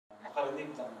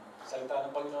makarinig ng salita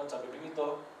ng Panginoon sa bibig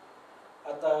ito.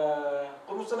 At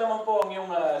kumusta naman po ang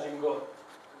iyong linggo?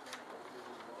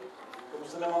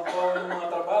 Kumusta naman po ang iyong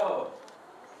mga trabaho?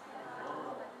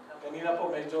 Kanina po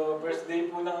medyo first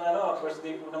day po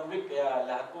ng week, kaya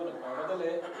lahat po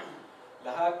nagmamadali.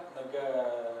 Lahat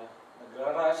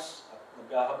nagra-rush at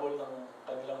naghahabol ng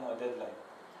kanilang mga deadline.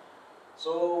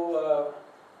 So,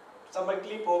 sa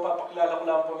maikli po, papakilala ko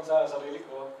lang po sa sarili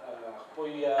ko. Ako po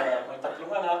may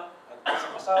 3 anak at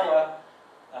isang asawa,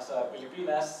 nasa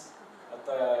Pilipinas. At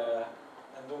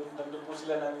nandun po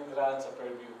sila naninirahan sa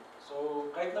Fairview. So,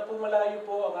 kahit na po malayo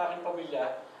po ang aking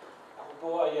pamilya, ako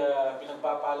po ay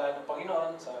pinagpapala ng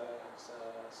Panginoon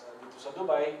dito sa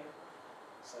Dubai,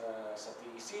 sa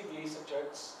TECD, sa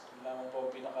church. Yun lamang po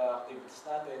ang pinaka-activities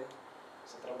natin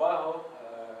sa trabaho.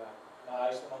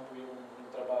 Maayos naman po yung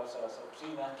trabaho sa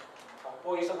opisina. Ako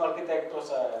po isang arkitekto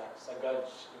sa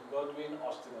Godwin,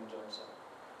 Austin & Johnson.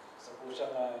 Isa po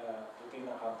siyang puti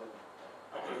na company.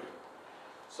 Okay.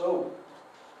 So,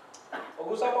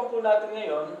 pag-usapan po natin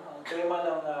ngayon ang tema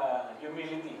ng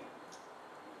humility.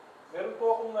 Meron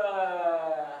po akong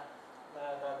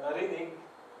narinig,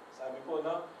 sabi po,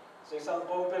 no, sa isang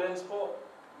conference po,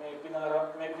 may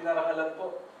pinarangalan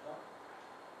po. No?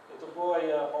 Ito po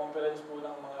ay conference po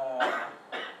ng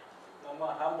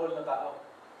mga humble na tao.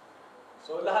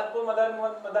 So, lahat po, madami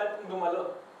pong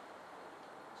dumalo.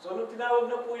 So, nung tinawag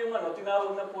na po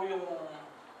yung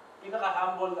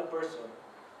pinaka-humble na person,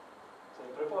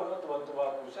 siyempre po,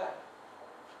 tuwa-tuwa po siya.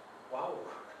 Wow!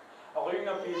 Ako yung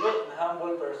napili na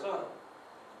humble person.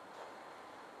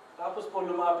 Tapos po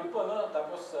lumapit po,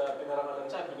 tapos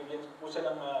pinarangalan siya. Binigyan po siya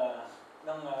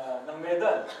ng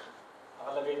medal.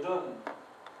 Nakalagay doon,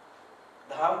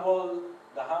 the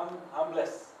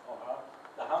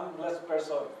humblest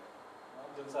person.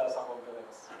 Doon sa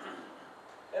conference.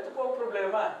 Ito po ang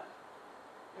problema.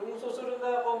 Yung susunod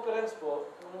na conference po,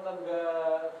 nung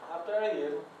after a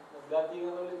year,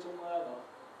 nagdatingan ulit yung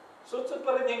suit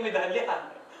pa rin yung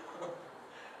medalya.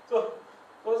 so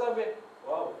sabi,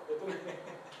 wow, ito na.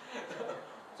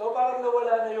 So parang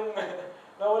nawala na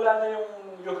yung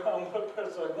humble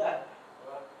person niya.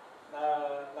 Diba?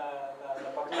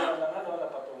 Napatungan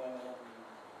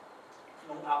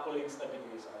ng accolades na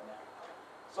binigay sa kanya.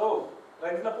 So,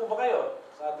 ready na po ba kayo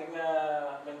sa ating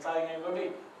mensahe ngayong gabi?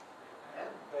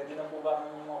 Ready na po ba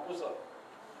ang mga puso?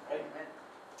 Okay.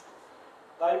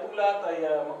 Tayo pong lahat ay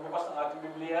magbukas ng ating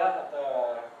Biblia at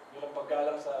yun ang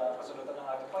paggalang sa kasulatan ng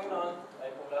ating Panginoon.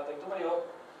 Tayo pong lahat ay tumayo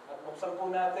at buksan po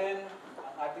natin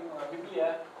ang ating mga Biblia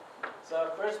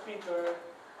sa 1 Peter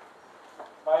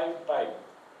 5:5.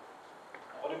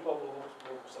 Ako rin po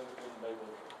bubuksan ko yung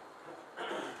Bible.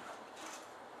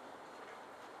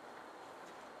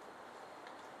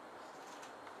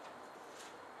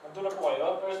 Nandun na po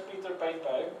kayo, 1 Peter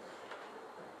 5:5.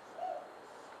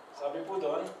 Sabi po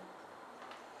doon,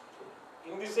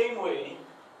 in the same way,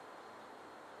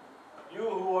 you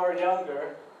who are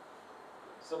younger,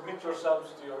 submit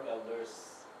yourselves to your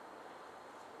elders.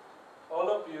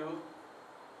 All of you,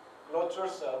 clothe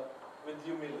yourself with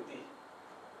humility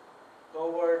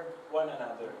toward one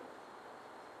another.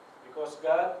 Because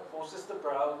God opposes the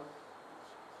proud,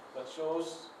 but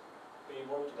shows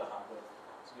favor to the humble.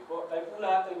 Sige po, tayo po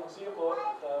lahat ay magsiyuko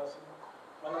at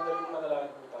manandaling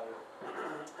manalangin po tayo.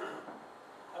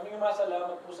 Aming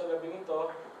masalamat po sa gabing ito,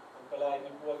 pagpalain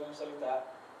niyo po ang inyong salita.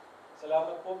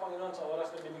 Salamat po, Panginoon, sa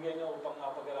oras na binigay niyo upang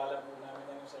pag-aralan po namin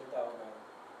ang inyong salita, O God.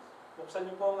 Buksan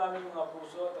niyo po ang aming mga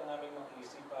puso at ang aming mga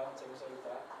isipan sa inyong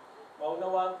salita.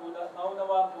 Maunawaan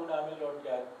po namin, Lord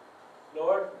God.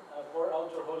 Lord, pour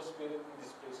out your Holy Spirit in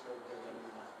this place, Lord God.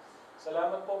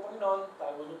 Salamat po, Panginoon.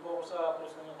 Tago niyo po ako sa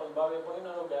krus ng iyong Kalbaryo,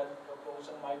 Panginoon, O God. Ikaw po ako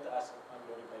siyang maitaas at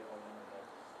mag-glorify po namin, God.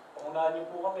 Pangunahan niyo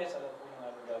po kami sa lahat po ng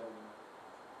aming gagawin.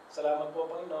 Salamat po,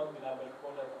 Panginoon. Binabalik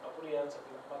po lahat ng kapurihan sa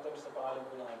pinakamatabis na pangalan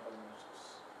po ng aming Panginoon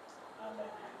Jesus. Amen.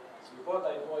 Sige po,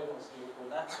 tayo po ay magsiyo po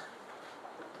na.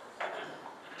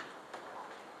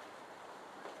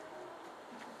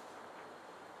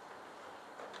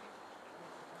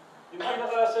 Yung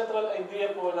pinaka-central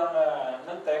idea po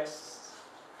ng text,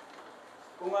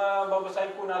 kung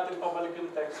babasahin po natin pabalik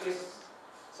yung text, is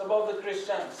it's about the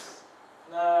Christians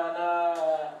na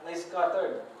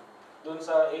scattered doon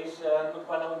sa Asia noong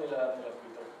panahon nila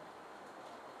Peter.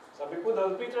 Sabi po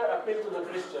doon, Peter appealed to the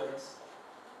Christians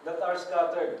that are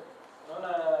scattered,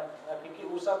 na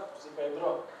nakikiusap si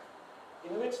Pedro,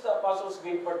 in which the apostles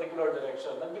gave particular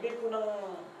direction. Nagbigay po ng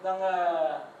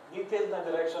detailed na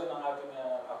direction ng ating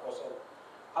apostle.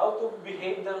 How to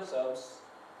behave themselves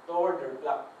toward their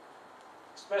flock,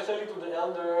 especially to the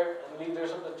elder and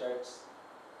leaders of the church,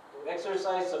 to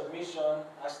exercise submission,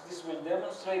 as this will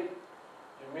demonstrate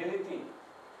humility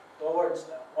towards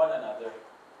one another.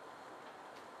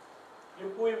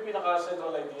 Yun po yung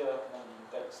pinaka-central idea ng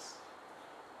text.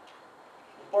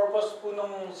 The purpose po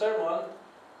ng sermon,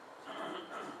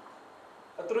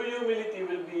 a true humility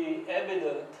will be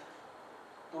evident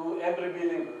to every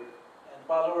believer and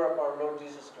follower of our Lord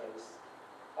Jesus Christ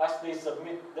as they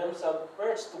submit themselves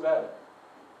first to God,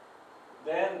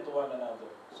 then to one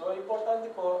another. So, importante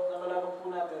po na malaman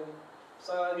po natin,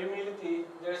 sa humility,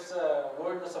 there's a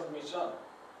word na submission.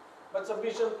 But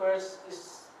submission first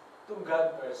is to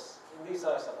God first, hindi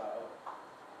sa tao.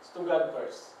 It's to God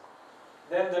first.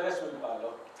 Then the rest will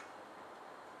follow.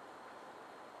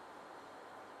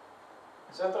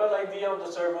 Central idea of the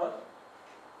sermon.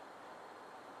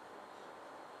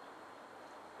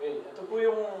 Okay, ito po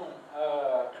yung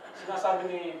sinasabi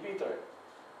ni Peter.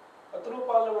 A true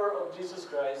follower of Jesus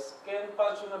Christ can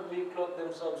passionately clothe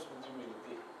themselves with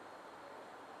humility.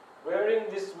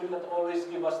 Wearing this will not always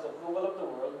give us the approval of the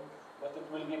world, but it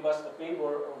will give us the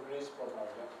favor or grace from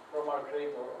our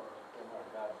Creator or from our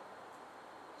God.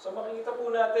 So makikita po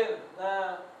natin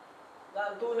na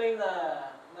ang tunay na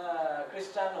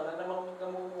Kristiyano na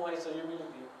namumuhay sa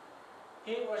humility,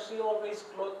 he or she always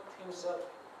clothed himself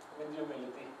with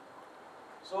humility.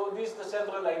 So this is the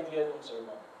central idea ng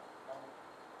sermon.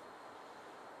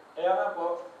 Kaya nga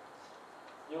po,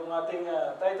 yung ating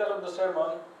title of the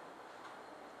sermon,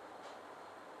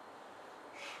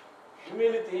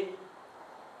 Humility,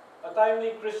 a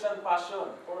timely Christian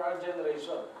passion for our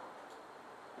generation.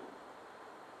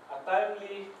 A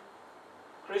timely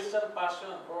Christian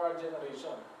passion for our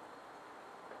generation.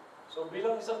 So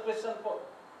bilang isang Christian po,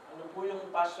 ano po yung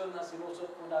passion na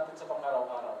sinusot po natin sa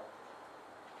pang-araw-araw?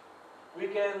 We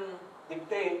can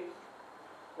dictate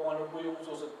kung ano po yung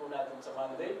susot po natin sa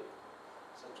Monday,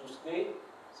 sa Tuesday,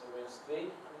 sa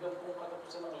Wednesday, hanggang pong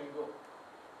katapusan ng linggo.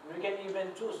 We can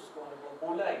even choose kung ano pong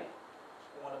kulay,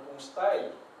 kung ano pong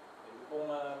style. Maybe kung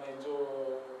medyo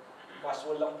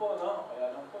casual lang po, no?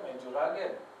 Kaya lang po, medyo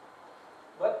rugged.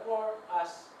 But for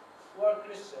us, who are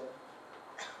Christian,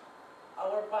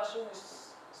 our passion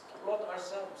is to clothe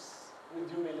ourselves with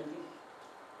humility.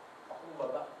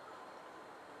 Pakumbaba.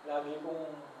 Lagi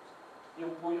pong,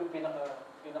 yung po yung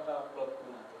pinaka-plot po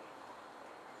natin.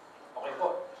 Okay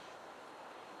po.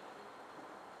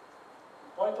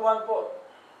 Point 1 po.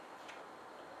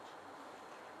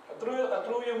 A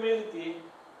true humility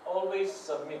always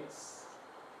submits.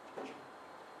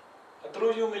 A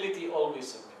true humility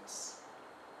always submits.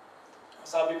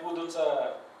 Sabi po dun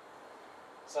sa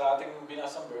ating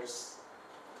binasang verse,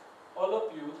 all of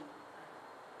you,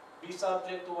 be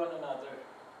subject to one another.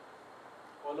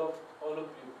 All of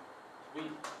you, we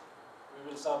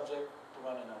will subject to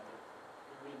one another.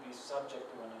 We will be subject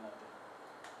to one another.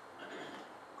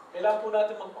 Kailangan po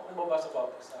natin magpakumbaba sa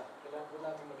bawat isa. Kailangan po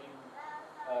natin maging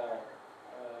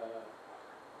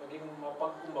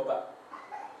mapagkumbaba.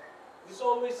 It's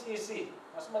always easy.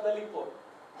 Mas madali po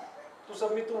to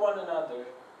submit to one another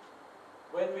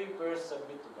when we first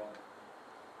submit to God.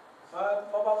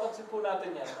 Mapapansin po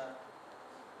natin yan na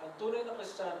ang tunay na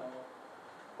Kristiyano,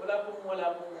 wala pong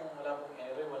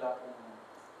ere, wala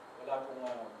pong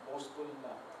boastful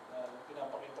na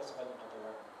pinapakita sa kanyang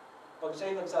katawan. Pag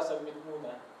siya'y nagsasubmit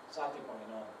muna sa ating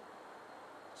Panginoon.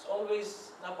 It's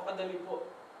always napakadali po.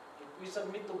 If we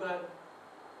submit to God,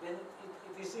 then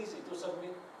it is easy to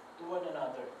submit to one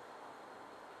another.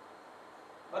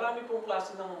 Marami pong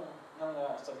klase ng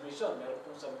submission. Meron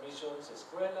pong submission sa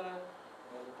eskwela,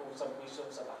 meron pong submission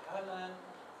sa tahanan,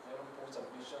 meron pong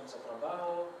submission sa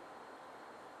trabaho.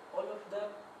 All of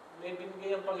that, may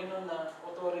binigay ang Panginoon na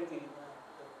authority na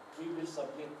we will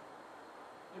submit.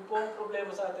 Yung po ang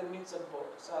problema sa atin minsan po,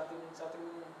 sa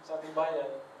ating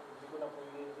bayan, hindi ko na po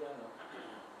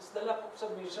is the lack of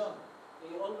submission.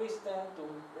 They always tend to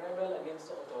rebel against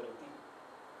the authority.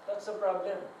 That's the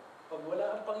problem. Pag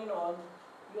wala ang Panginoon,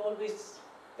 we always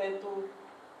tend to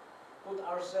put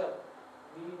ourselves.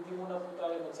 Hindi muna po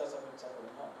tayo nagsasabit sa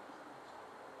Panginoon.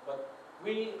 But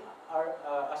we are,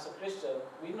 as a Christian,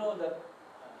 we know that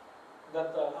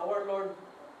our Lord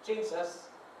changed us,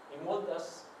 He molded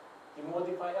us, He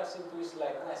modified us into His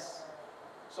likeness.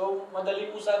 So,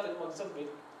 madali po sa atin mag-submit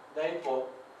dahil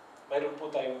po, mayroon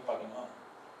po tayong Panginoon.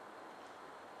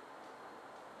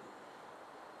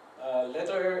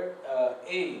 Letter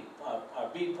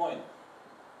B point.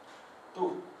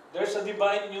 2. There's a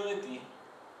divine unity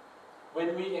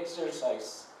when we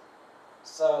exercise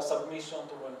sa submission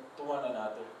to one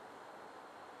another.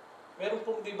 Meron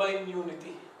pong divine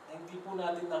unity na hindi po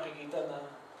natin nakikita na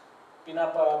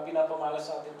pinapamalas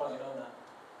sa ating Panginoon na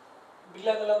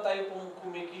bigla na lang tayo pong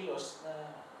kumikilos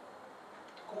na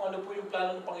kung ano po yung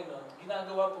plano ng Panginoon,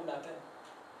 ginagawa po natin.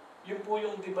 Yun po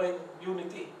yung divine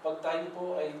unity. Pag tayo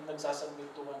po ay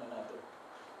nagsasubmit to one another.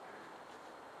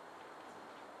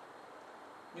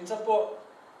 Minsan po,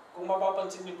 kung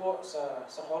mapapansin niyo po sa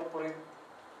corporate,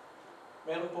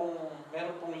 meron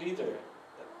pong leader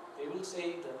that they will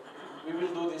say that we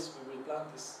will do this, we will plan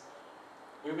this,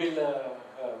 we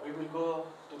will go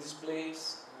to this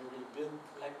place, we will build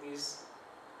like this.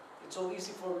 It's so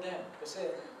easy for them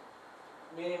kasi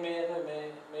may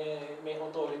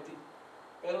authority.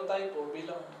 Pero tayo po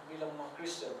bilang mga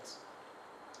Christians,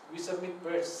 we submit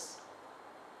first.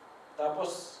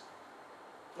 Tapos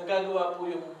nagagawa po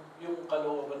yung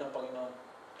kalooban ng Panginoon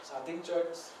sa ating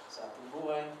church, sa ating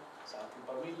buhay, sa ating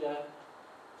pamilya,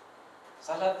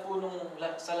 sa lahat po ng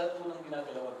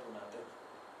ginagalawan po natin.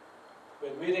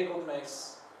 When we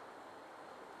recognize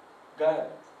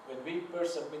God, when we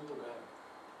first submit to God,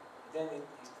 then it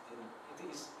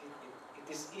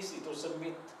is easy to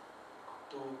submit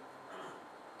to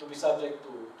be subject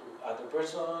to other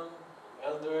person,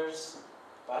 elders,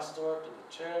 pastor, to the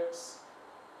church,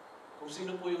 kung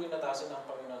sino po yung inatasan ng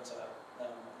Panginoon na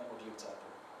mag-lead sa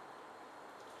atin.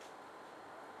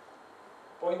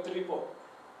 Point 3 po.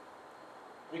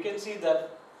 We can see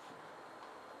that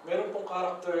meron pong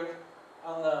character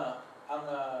ang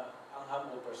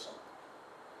humble person.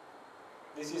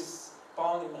 This is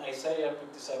found in Isaiah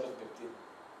 57:15.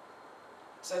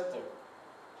 Center.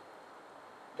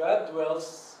 God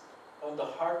dwells on the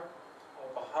heart of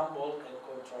a humble and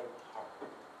contrite heart.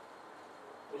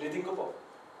 Ulitin ko po.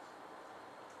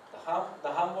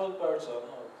 The humble person,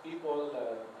 or people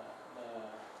na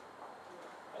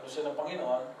ano siya ng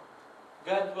Panginoon,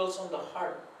 God dwells on the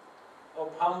heart of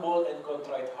humble and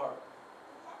contrite heart.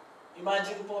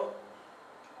 Imagine po,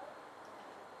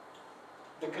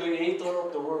 the creator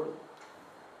of the world,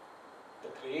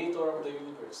 the creator of the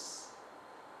universe,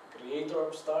 the creator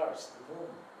of stars, the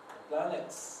moon, the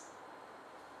planets.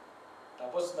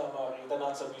 Tapos na makikita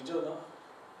natin sa video, no?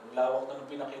 Ang lawak na nung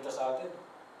pinakita sa atin.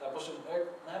 Tapos yung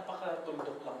earth,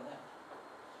 napakatundok lang na.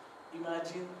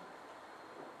 Imagine,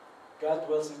 God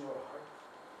dwells in your heart.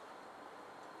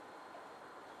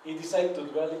 He decided to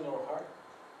dwell in your heart.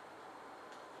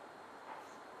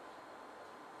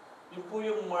 Yun po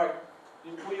yung mark,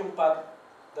 yun po yung path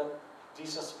that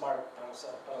Jesus marked para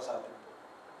sa atin po.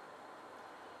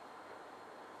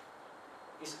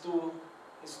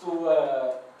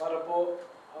 Para po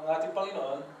ang ating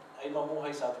Panginoon ay mamuhay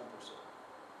sa ating puso.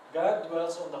 God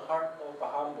dwells on the heart of a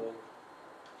humble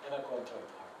and a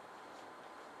contrite heart.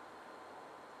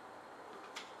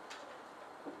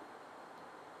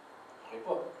 Okay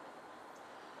po.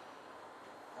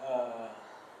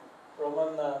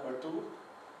 Roman number 2.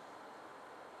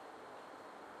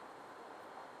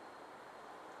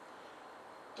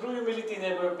 True humility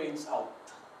never fades out.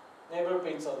 Never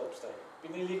fades out of style.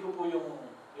 Pinili ko po yung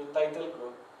title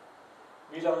ko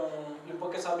bilang yung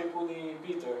pagkasabi po ni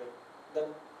Peter that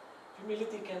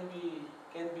humility can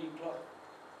be cloth.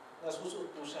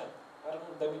 Nasusuot po siya. Parang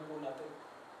damit po natin.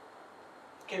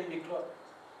 It can be cloth.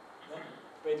 No?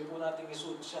 Pwede po natin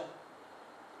isuot siya.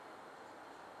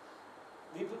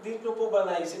 Di po ba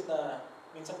naisip na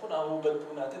minsan po nahubad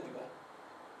po natin, di ba?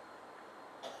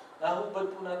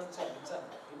 Nahubad po natin siya minsan.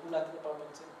 Hindi po natin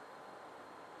napapansin.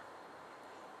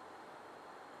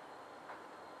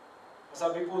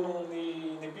 Sabi po nung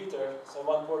ni Peter sa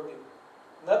 1:14,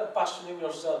 not fashioning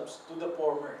yourselves to the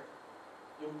former.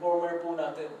 Yung former po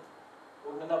natin.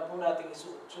 Huwag na po natin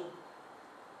isuot yun.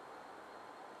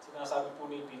 Sinasabi po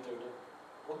ni Peter doon,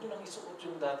 huwag nyo nang isuot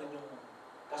yung dati yung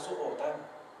kasuotan.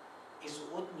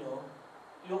 Isuot nyo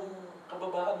yung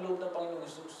kababaan loob ng Panginoong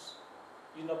Jesus.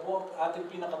 Yun na po ang ating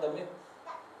pinakadamit.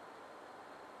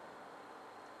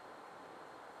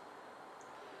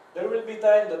 There will be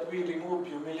time that we remove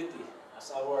humility as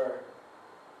our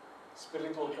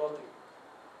spiritual clothing.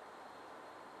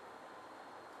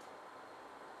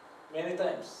 Many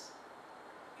times,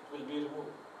 it will be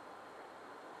removed.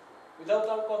 Without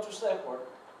our conscious effort,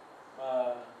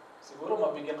 siguro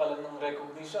mabigyan ka lang ng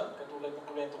recognition, katulad ng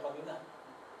kwento kanina.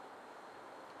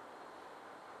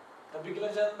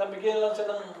 Nabigyan lang siya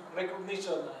ng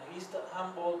recognition na he's the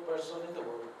humble person in the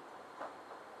world.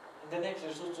 And the next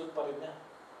year, susud pa rin niya.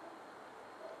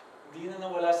 Hindi na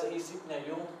nawala sa isip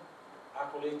niya yung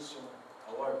accolades, yung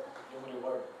award, yung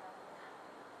reward.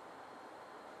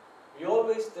 We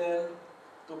always tend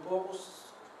to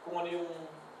focus kung ano yung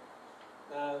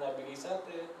nabigay sa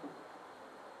atin.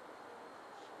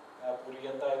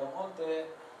 Purihan tayo ng konti.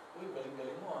 Uy,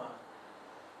 galing-galing mo ah.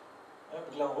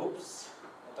 Biglang oops,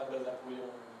 natanggal na po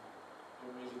yung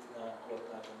humility na cloth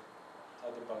natin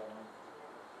sa ating Panginoon.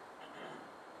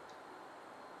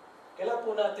 Kailangan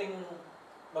po nating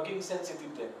maging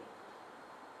sensitive din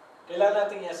Kailangan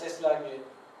natin i-assess lagi,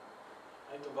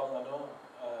 ito bang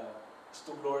is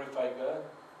to glorify God?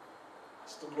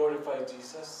 Is to glorify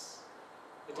Jesus?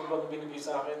 Ito bang binigay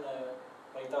sa akin na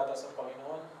may tataas ang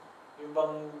Panginoon? Yung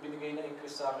bang binigay na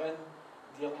increase sa akin,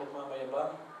 hindi ako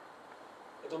magmamayabang?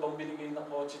 Ito bang binigay na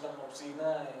kotse ng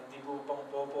opisina, hindi ko pang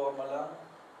poporma lang?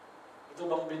 Ito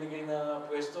bang binigay na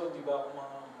pwesto, hindi ba ako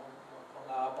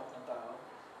mga apak ng tao?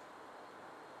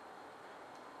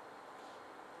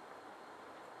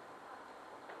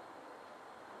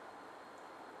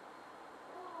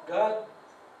 God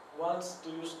wants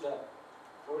to use that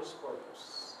for His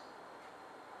purpose.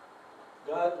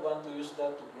 God wants to use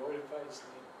that to glorify His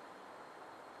name.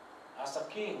 As a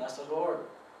King, as a Lord,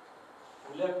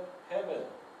 who left heaven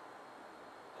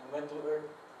and went to earth.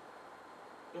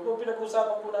 Yung po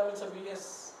pinag-usapan po namin sa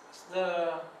BS is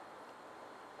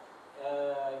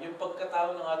yung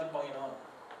pagkatao ng ating Panginoon.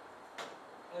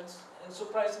 And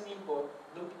surprisingly po,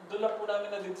 doon lang po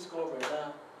namin na-discover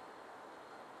na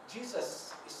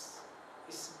Jesus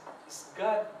is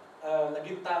God,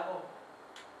 naging tao,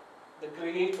 the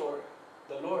Creator,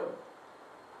 the Lord.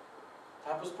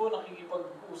 Tapos po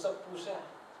nakikipag-usap po siya.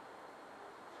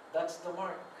 That's the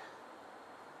mark.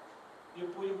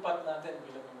 Yun po yung path natin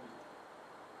bilang humility.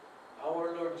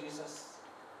 Our Lord Jesus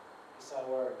is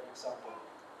our example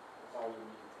of our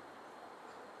humility.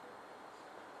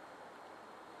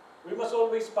 We must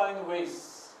always find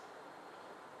ways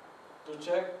to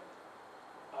check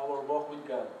our walk with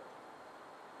God.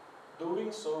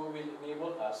 Doing so will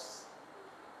enable us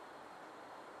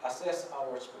assess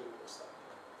our spiritual state.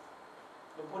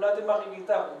 Doon po natin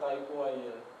makikita kung tayo po ay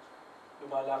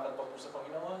lumalakad pa po sa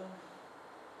Panginoon,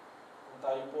 kung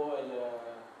tayo po ay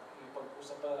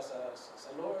ipag-usap pa sa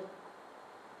Lord.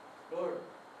 Lord,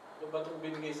 ano ba itong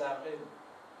binigay sa akin?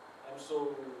 I'm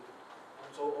so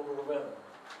overwhelmed.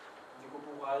 Hindi ko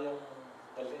po kayang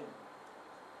dalhin.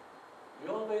 We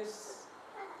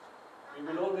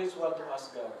will always want to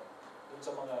ask God dun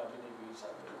sa mga binibigay sa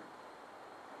atin.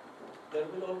 There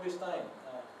will always time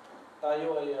na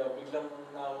tayo ay biglang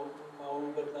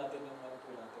mahuhubad natin yung ano po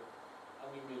natin,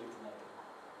 ang humility natin.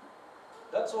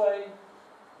 That's why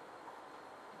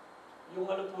yung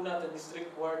ano po natin is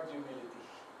required humility.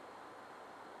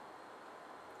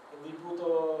 Hindi po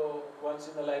to once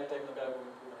in a lifetime na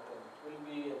gagawin po natin. It will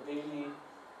be a daily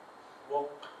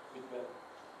walk with God.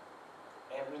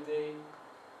 Every day,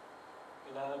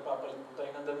 pinapapalik po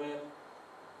tayo ng damit.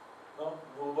 No?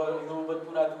 Inuubad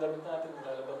po natin damit natin,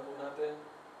 nilalaban po natin,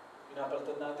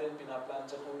 pinapalitan natin,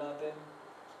 pinaplansya po natin.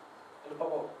 Ano pa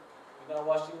po?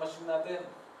 Pina-washing machine natin.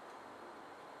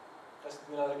 Kasi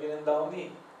nilalagyan ng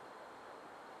downy.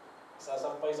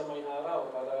 Sasampay sa may araw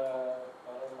para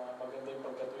maganda yung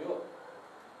pagkatuyo.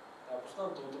 Tapos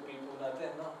nun, tutupi po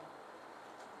natin, no?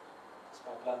 Tapos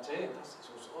paplansyahin, tapos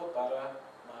isusuot para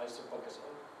maayos yung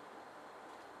pagkasuot.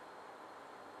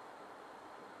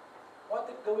 What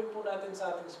if gawin po natin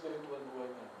sa ating spiritual buhay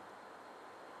ngayon?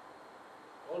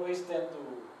 Always tend to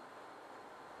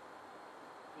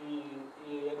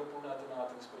i-ano po natin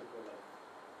ang ating spiritual life.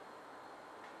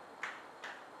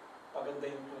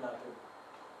 Pagandahin po natin.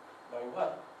 By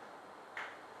what?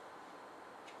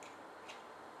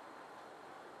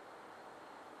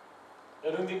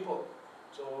 Ganun din po.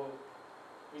 So,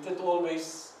 we tend to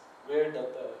always wear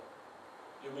that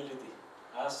humility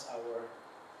as our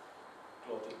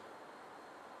clothing.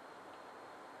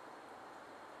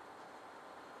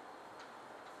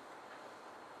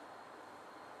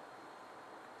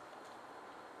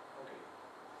 Okay.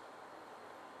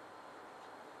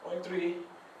 Point 3.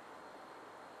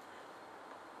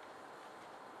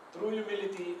 True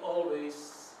humility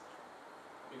always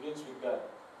begins with God.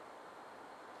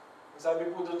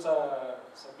 Sabi po dun sa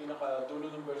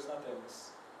pinaka-dulo ng verse natin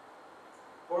is,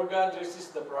 for God resists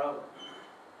the proud,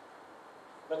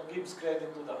 but gives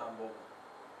credit to the humble.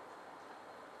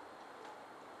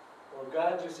 For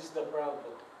God resists the proud,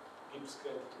 but gives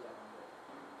credit to the humble.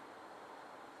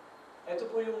 Ito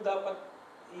po yung dapat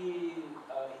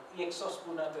i-exhaust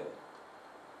po natin.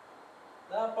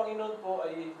 Na ang Panginoon po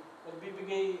ay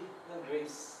nagbibigay ng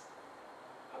grace,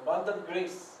 abundant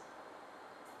grace,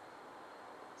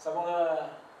 sa mga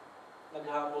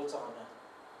nag-humble sa Kanya.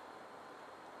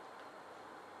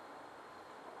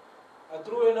 A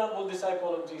true and humble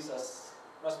disciple of Jesus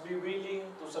must be willing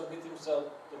to submit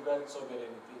himself to God's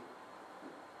sovereignty.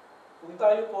 Kung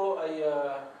tayo po ay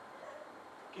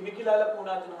kinikilala po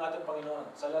natin ang ating Panginoon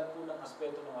sa lahat po ng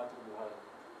aspeto ng ating buhay,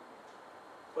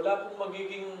 wala pong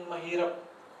magiging mahirap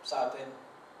sa atin.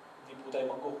 Hindi po tayo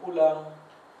magkukulang,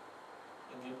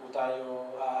 hindi po tayo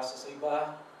aasa sa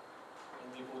iba,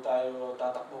 hindi po tayo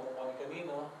tatakbo kung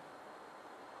kami-kanino.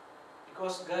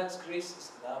 Because God's grace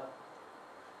is enough.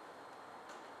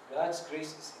 God's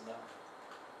grace is enough.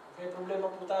 May problema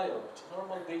po tayo. It's a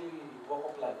normal daily walk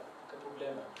of life. May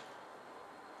problema.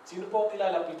 Sino po ang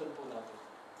nilalapitan po natin?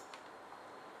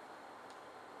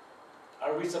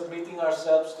 Are we submitting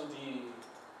ourselves to the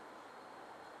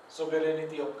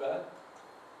sovereignty of God?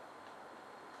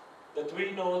 That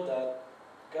we know that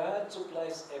God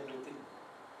supplies everything.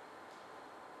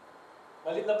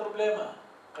 Malit na problema.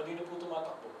 Kanino po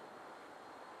tumatakbo?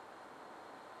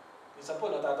 Minsan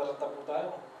po, natataranta po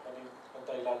tayo. Kung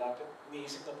tayo lalapit,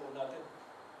 iniisip na po natin.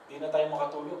 Hindi na tayo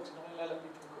makatulog. Sino kayo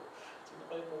lalapitin ko? Sino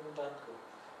kayo pupuntahan ko?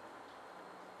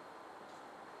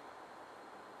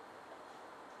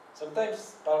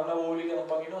 Sometimes, parang nahuhuli ka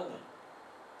ng Panginoon eh.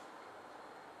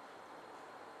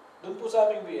 Doon po sa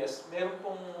aming BS,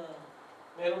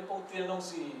 meron pong tinanong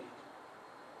si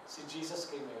Jesus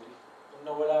kay Mary.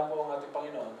 Nung nawala po ang ating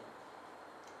Panginoon,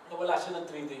 nawala siya ng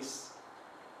 3 days.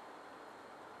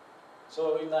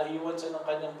 So, naiwan siya ng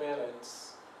kanyang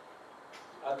parents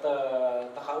at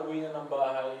nakauwi na ng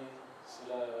bahay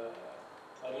sila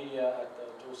Maria at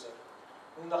Joseph.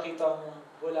 Nung nakita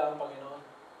wala ang Panginoon,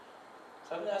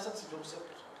 sabi niya, asan si Joseph?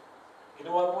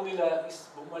 Ginawa po nila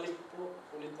is bumalik po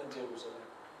ulit ng Jerusalem.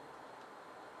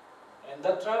 And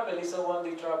that travel is a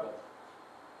one-day travel.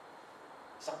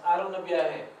 Isang araw na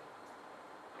biyahe.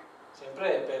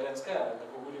 Siyempre, parents ka,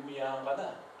 nagugulimiyahan ka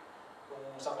na.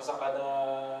 Kung saan ka na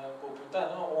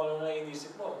pupunta, no? Kung ano na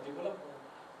inisip mo, hindi mo alam kung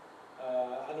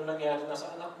ano nangyari na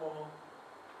sa anak mo.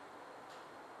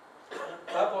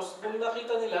 Tapos, nung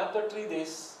nakita nila, after 3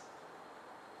 days,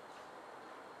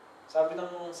 sabi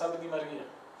ni Maria,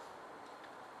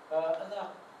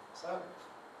 anak,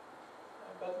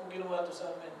 ba't mo ginawa ito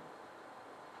sa amin?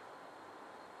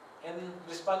 And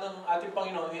respond ng ating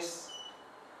Panginoon is,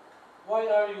 why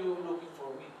are you looking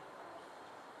for me?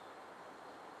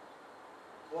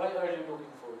 Why are you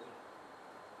looking for me?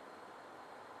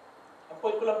 Ang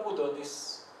point ko lang po doon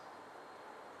is,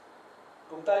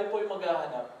 kung tayo po yung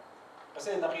maghahanap,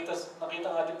 kasi nakita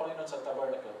ng ating Panginoon sa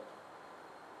tabernacle,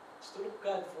 is to look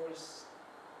God first,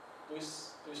 to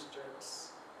His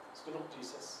church, is to look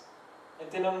Jesus. And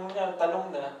tinanong niya,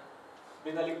 tanong na,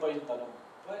 binalik pa yung tanong,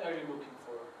 why are you looking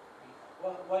for me?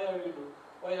 Why are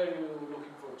you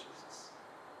looking for Jesus?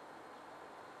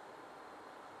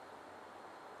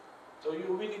 So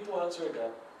we need to answer that.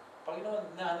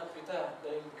 Panginoon, nahanap kita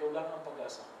dahil ikaw lang ang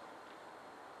pag-asa ko.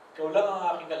 Ikaw lang ang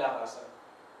aking kalakasan.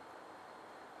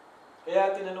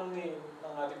 Kaya tinanong ng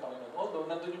ating Panginoon, although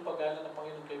nandun yung pag-aalan ng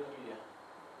Panginoon kay Maria.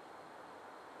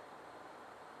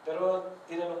 Pero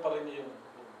tinanong pa rin niya yung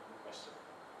question.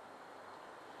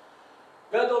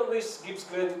 God always gives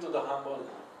credit to the humble.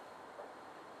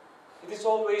 It is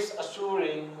always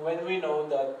assuring when we know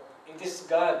that it is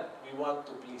God we want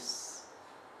to please.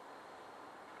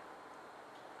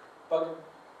 Pag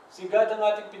si God ang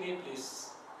ating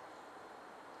piniplease,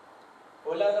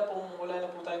 wala na po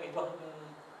tayong ibang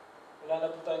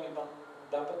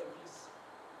dapat i-please.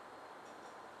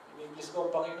 Piniplease ko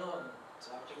ang Panginoon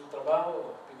sa aking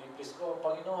trabaho, piniplease ko ang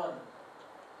Panginoon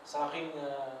sa aking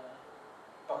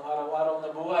pang-araw-araw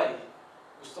na buhay.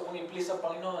 Gusto kong i-please ang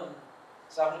Panginoon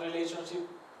sa aking relationship,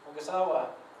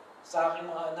 mag-asawa, sa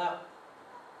aking mga anak.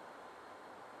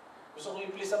 Gusto kong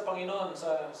i-please ang Panginoon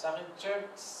sa aking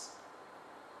church.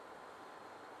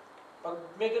 Pag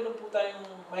may ganun po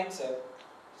tayong mindset,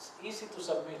 it's easy to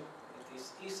submit. It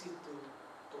is easy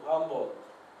to humble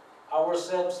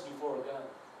ourselves before God.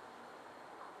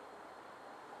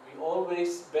 We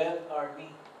always bend our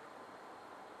knee.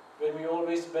 When we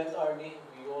always bend our knee,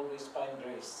 we always find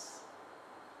grace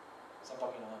sa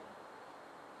Panginoon.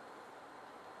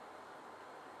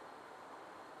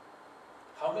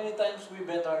 How many times we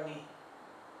bend our knee?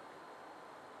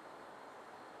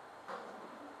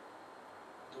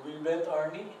 Do we bend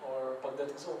our knee? Or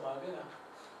pagdating sa umaga,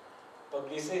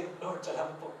 paggising, Lord,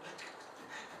 salamat po.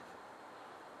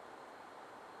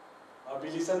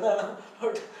 Mabilisan na,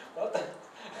 Lord,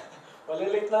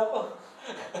 malilate na ako.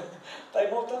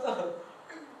 Time out na to.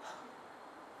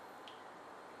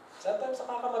 Sometimes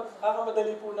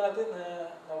nakakamadali po natin na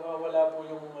nawawala po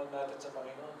yung natin sa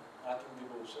Panginoon, ating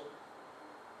devotion.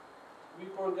 We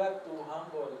forgot to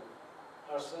humble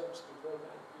ourselves before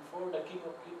God, before the King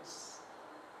of Kings.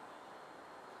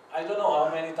 I don't know how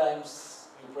many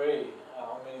times you pray,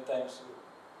 how many times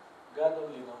God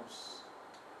only knows.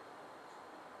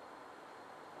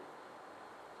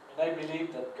 And I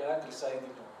believe that God resides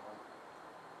in your heart.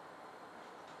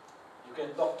 You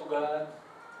can talk to God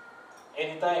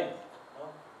anytime.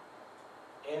 No?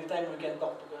 Anytime we can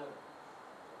talk to God.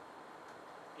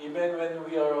 Even when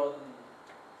we are on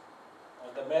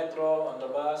the metro, on the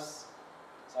bus,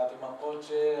 sa ating mga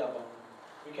kotse, habang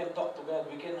we can talk to God,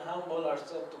 we can humble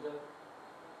ourselves to God.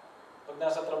 Pag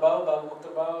nasa trabaho, bago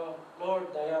magtrabaho,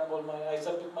 Lord, I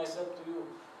submit myself to you.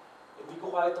 Hindi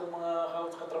ko kaya itong mga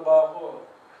katrabaho ko.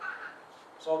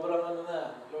 Sobrang ano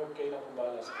na, Lord, kayo na po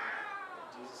bahala sa akin. In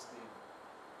Jesus' name.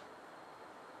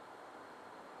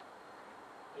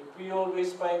 If we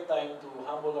always find time to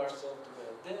humble ourselves to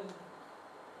God, then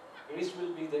grace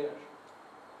will be there.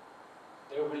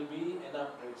 There will be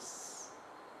enough grace.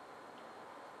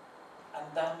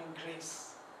 Ang daming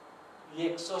grace.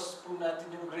 I-exhaust po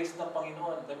natin yung grace ng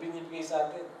Panginoon na binibigay sa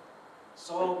atin.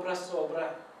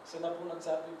 Sobra-sobra. Isa na po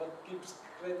nagsabi, but gives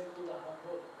credit to the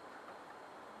humble.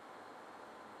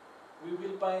 We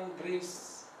will find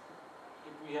grace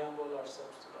if we humble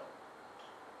ourselves to God.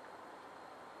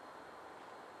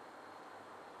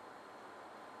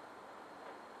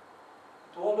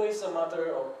 It's always a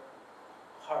matter of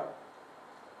heart.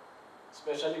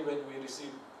 Especially when we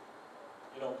receive,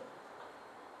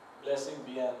 blessing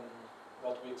beyond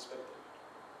what we expected.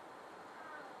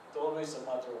 It's always a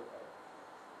matter of heart.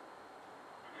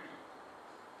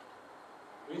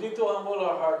 We need to humble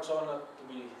our hearts so not to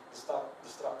be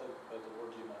distracted by the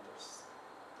worldly matters.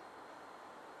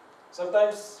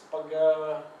 Sometimes, pag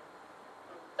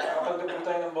nakatanggap po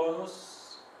tayo ng bonus,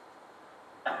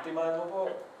 timahan mo po,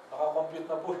 nakakompute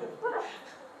na po yun.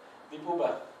 Di po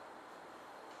ba?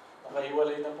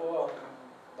 Nakahiwalay na po ang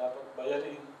dapat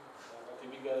bayarin, dapat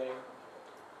ibigay.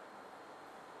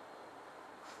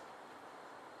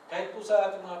 Kahit po sa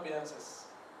ating mga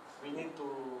finances, we need to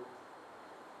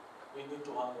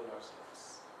humble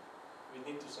ourselves. We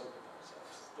need to submit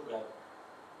ourselves to God.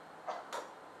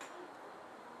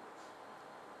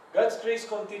 God's grace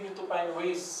continue to find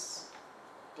ways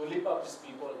to lift up His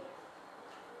people.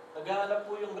 Naghahanap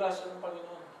po yung grasya ng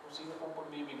Panginoon kung sino pong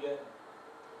pagbibigyan.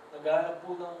 Naghahanap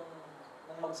po ng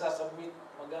magsasubmit,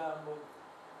 mag-aambon.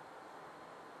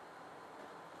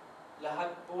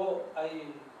 Lahat po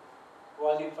ay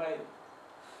qualified.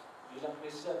 Bilang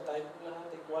Christian, tayo po lahat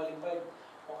ay qualified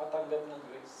makatanggap ng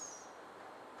grace.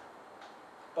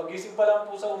 Pag-isip pa lang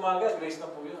po sa umaga, grace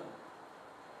na po yun.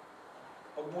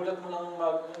 Pagmulat mo ng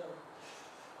umaga,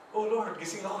 oh Lord,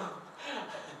 gising ako.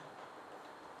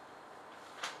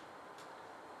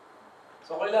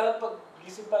 So kailangan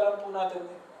pag-gising pa lang po natin,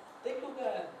 thank you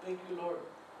God, thank you Lord.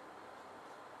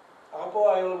 Ako po,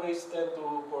 I always tend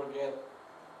to forget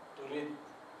to read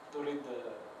the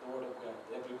Word of God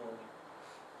every morning.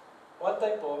 One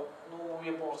time po, nung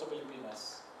umuwi po ako sa Pilipinas,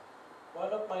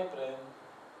 one of my friend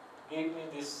gave me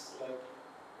this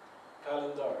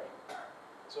calendar.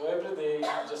 So every day,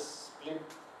 you just flip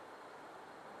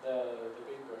the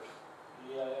paper.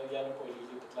 Yan po,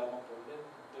 ililipat lamang po. Then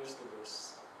there's the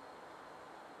verse.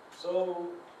 So,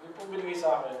 yung po binigay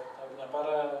sa akin, sabi niya,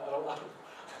 para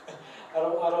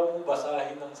araw-araw mong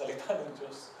basahin ang salita ng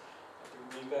Diyos. At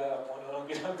hindi ka kung ano ang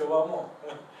ginagawa mo.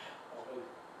 Okay.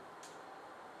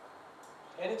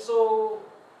 And it's so,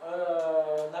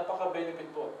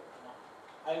 napaka-benefit po.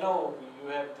 I know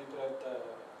you have different,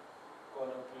 kung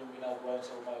ano po yung ginagawa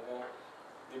sa umaga,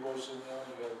 devotion nyo,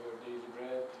 you have your daily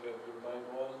bread, you have your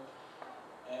Bible,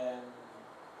 and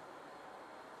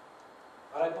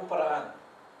maraming pong paraan.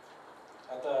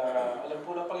 At alam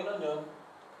po ng Panginoon yun,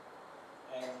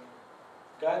 and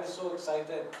God is so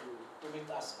excited to meet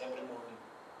us every morning.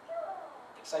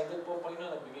 Excited po ang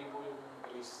Panginoon, nagbigay po yung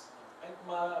grace.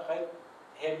 Kahit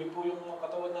heavy po yung mga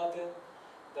katawan natin,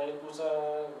 dahil po sa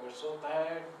we're so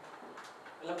tired,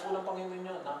 alam po ng Panginoon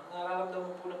yun,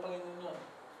 nararamdaman po ng Panginoon yun.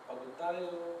 Pagod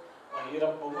tayo,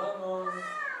 mahirap bumangon,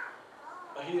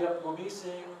 mahirap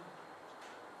gumising,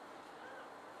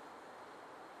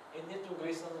 and yet yung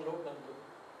grace ng Lord nandun.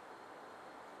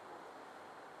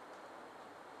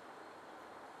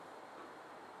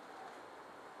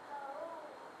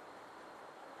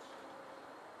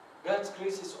 God's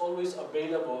grace is always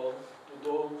available to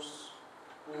those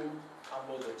who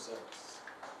humble themselves.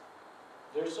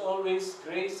 There's always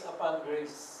grace upon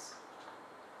grace,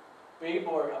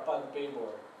 favor upon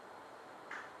favor,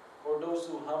 for those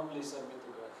who humbly submit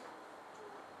to God.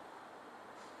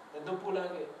 Nandun po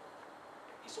lagi.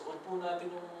 Isuot po natin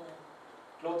yung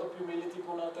cloth of humility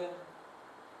po natin.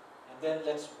 And then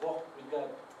let's walk with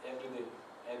God every day,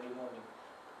 every morning.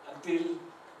 Until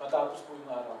matapos po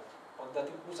yung araw.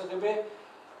 Pagdating po sa gabi,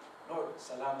 Lord,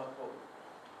 salamat po.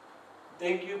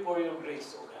 Thank you for your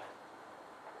grace, O God.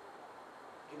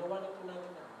 Ginawa na po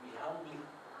natin na. We humbly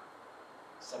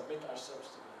submit ourselves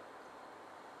to God.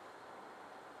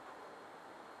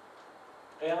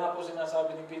 Kaya nga po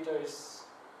sinasabi ni Peter is,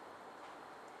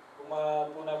 kung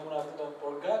mapuna po natin doon,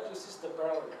 for God uses the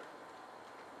proud,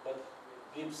 but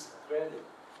gives credit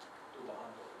to the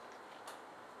humble.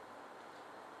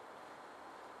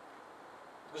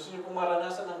 Gusto niyo pong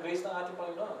maranasan ang grace ng ating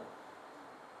Panginoon?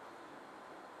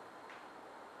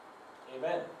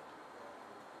 Amen.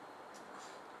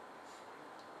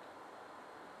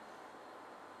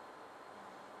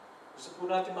 Gusto po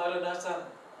natin maranasan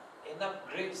enough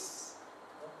grace.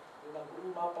 No? Yung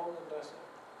nag-uumapaw ng grasya.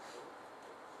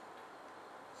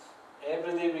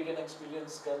 Every day we can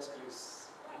experience God's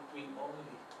grace if we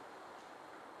only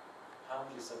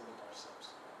humbly submit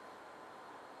ourselves.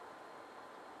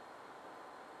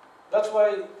 That's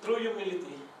why true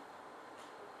humility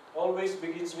always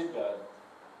begins with God.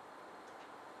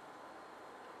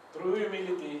 True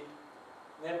humility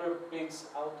never fades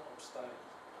out of style.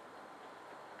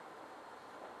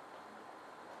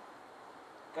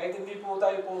 Kahit hindi po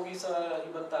tayo pogi sa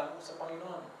ibang tao, sa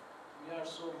Panginoon, we are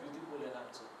so beautiful and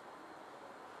handsome.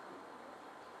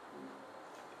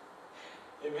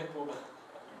 Amen po ba?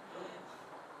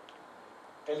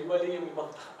 Kalibali yung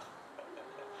ibang tao.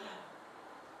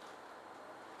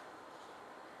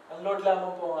 Ang Lord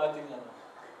lamang po ang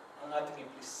ating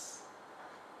i-please.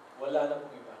 Wala na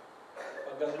pong iba.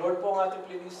 Pag ang Lord po ang ating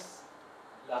please,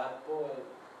 lahat po ay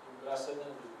yung grasa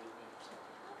niya bibigay sa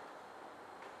atin.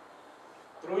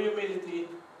 True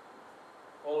humility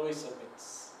always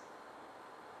submits.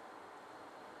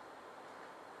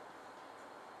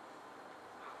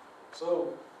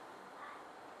 So,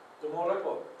 tomorrow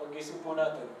po, pag-gising po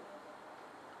natin,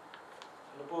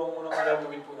 ano po ang unang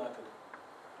gagawin po natin?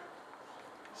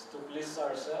 Is to please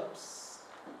ourselves,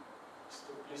 is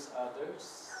to please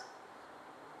others,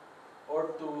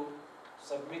 or to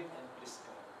submit and please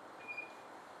God.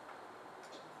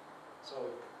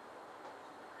 So,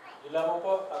 yun lamang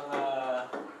po ang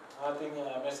ating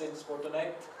message for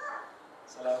tonight.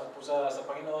 Salamat po sa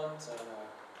Panginoon, sa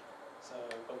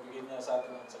pagbigay niya sa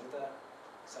atin ng salita.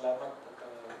 Salamat at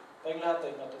tayong lahat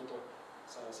ay matuto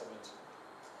sa message.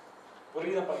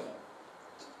 Purihin ang Panginoon.